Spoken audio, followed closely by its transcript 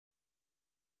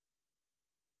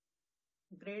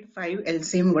Grade 5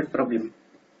 LCM word problem.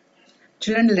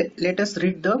 Children, let us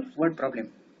read the word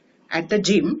problem. At the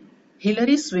gym,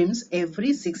 Hillary swims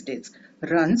every 6 days,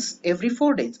 runs every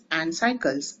 4 days, and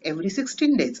cycles every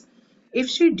 16 days. If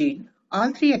she did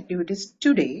all three activities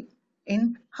today,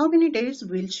 in how many days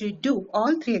will she do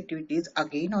all three activities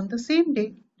again on the same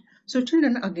day? So,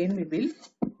 children, again we will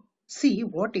see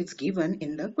what is given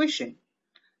in the question.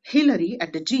 Hillary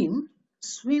at the gym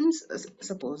swims,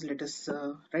 suppose let us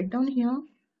write down here.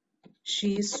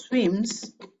 She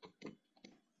swims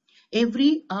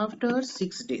every after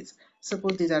 6 days.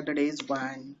 Suppose these are the days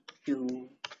 1, 2,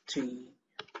 3,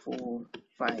 4,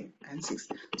 5, and 6.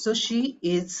 So she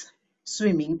is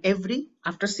swimming every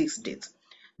after 6 days.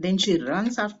 Then she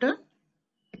runs after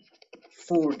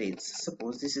 4 days.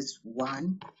 Suppose this is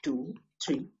 1, 2,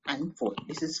 3, and 4.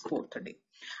 This is fourth day.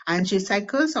 And she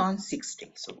cycles on 6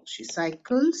 days. So she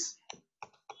cycles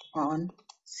on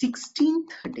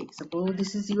 16th day. Suppose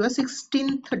this is your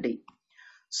 16th day.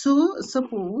 So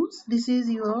suppose this is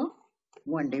your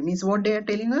one day, means what they are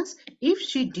telling us, if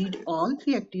she did all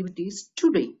three activities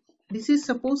today, this is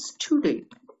suppose today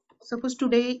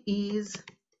is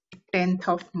 10th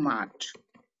of March,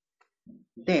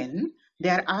 then they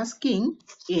are asking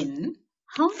in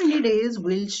how many days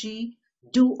will she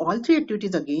do all three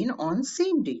activities again on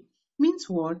same day. Means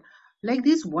what, like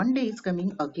this one day is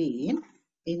coming again,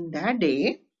 in that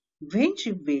day when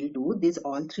she will do these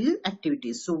all three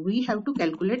activities. So we have to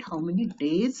calculate how many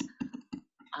days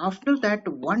after that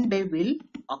one day will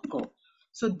occur.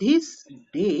 So this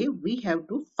day we have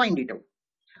to find it out.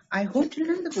 I hope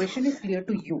children the question is clear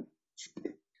to you.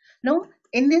 Now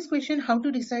in this question, how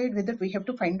to decide whether we have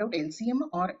to find out LCM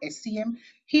or SCM?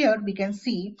 Here we can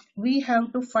see we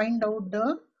have to find out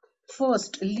the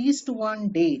first least one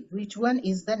day. Which one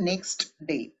is the next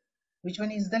day? Which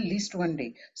one is the least one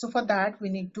day? So for that we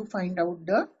need to find out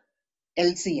the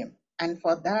LCM, and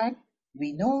for that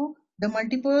we know the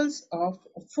multiples of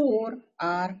 4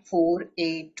 are 4,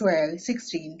 8, 12,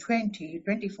 16, 20,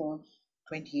 24,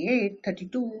 28,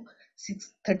 32,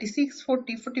 36,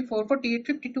 40, 44, 48,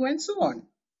 52, and so on.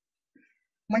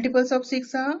 Multiples of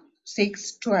 6 are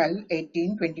 6, 12,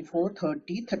 18, 24,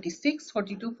 30, 36,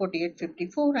 42, 48,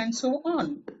 54, and so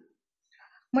on.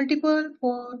 Multiple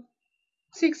for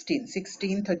 16,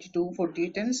 16, 32,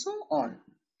 48, and so on.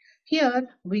 Here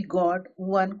we got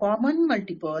one common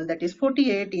multiple, that is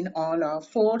 48 in all of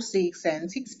 4, 6, and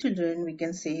 6 children. We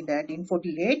can say that in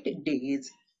 48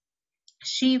 days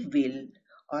she will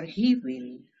or he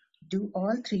will do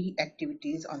all three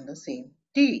activities on the same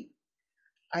day.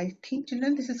 I think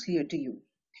children this is clear to you.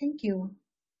 Thank you.